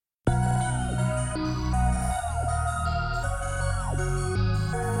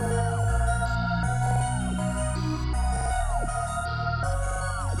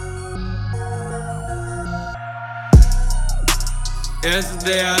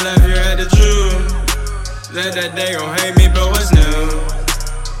Yesterday I left you at the truth. Said that they gon' hate me, but what's new?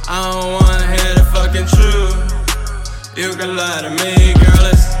 I don't wanna hear the fucking truth. You can lie to me, girl,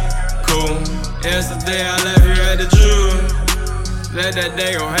 it's cool. Yesterday I left you at the truth. Said that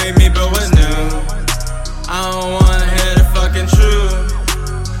they gon' hate me, but what's new? I don't wanna hear the fucking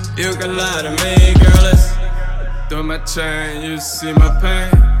truth. You can lie to me, girl, it's through my chain, you see my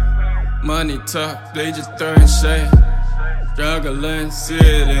pain. Money talk, they just throwing shade. Struggling, see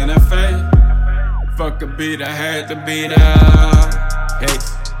it in their face. Fuck a beat, I had to beat out. Hey,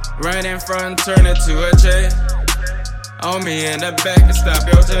 right in front, turn it to a chase. On me in the back and stop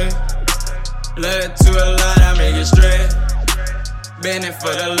your tape. Let it to a lot, I make it straight. Bending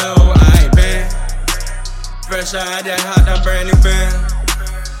for the low, I ain't been. Fresh out that hot, that brand new band.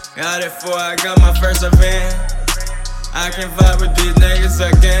 Got it before I got my first event. I can vibe with these niggas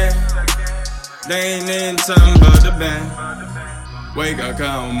again. They ain't even talking about the band. Wake up,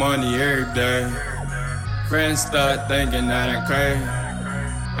 count money every day. Friends start thinking that I'm crazy.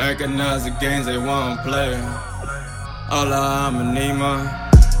 Recognize the games they won't play. All I'ma need my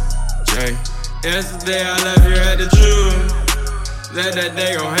J. Yesterday I left you at the truth. Said that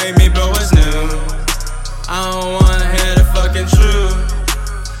they gon' hate me, but what's new? I don't wanna hear the fucking truth.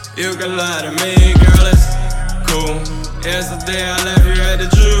 You can lie to me, girl, it's cool. Yesterday I left you at the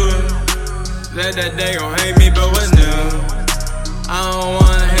truth. Said that they gon' hate me, but what's new? I don't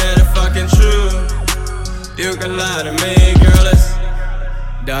wanna hear the fucking truth. You can lie to me, girl, it's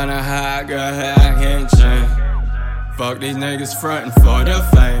down a high, girl, I can't change. Fuck these niggas frontin' for the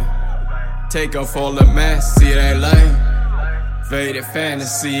fame. Take off all the mess, see they lame. Faded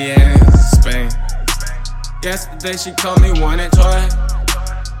fantasy in Spain. Yesterday she called me one and twice.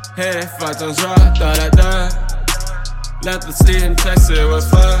 Headed for some draw, thought I died. Left the seat and text it was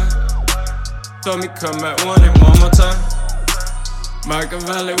fine. Told me come back one more time. Market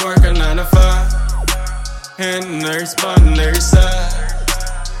Valley working 9 to 5. Hitting every spot on every side.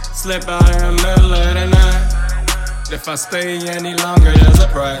 Slip out in the middle of the night. If I stay any longer, there's a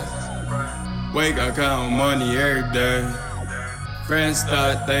price. Wake up, count money every day. Friends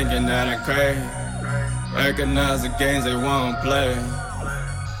start thinking that I'm crazy. Recognize the games they won't play.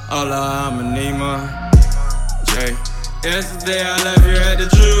 All I'ma need my J. Yesterday I left you at the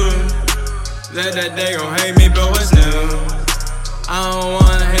truth. Said that they gon' hate me, but what's new? I don't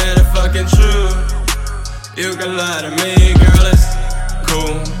wanna hear the fucking truth. You can lie to me, girl, it's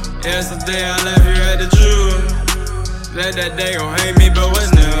cool. Yesterday I left you at the truth. Said that they gon' hate me, but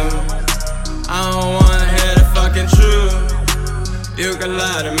what's new? I don't wanna hear the fucking truth. You can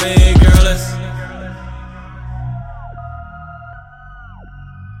lie to me, girl, it's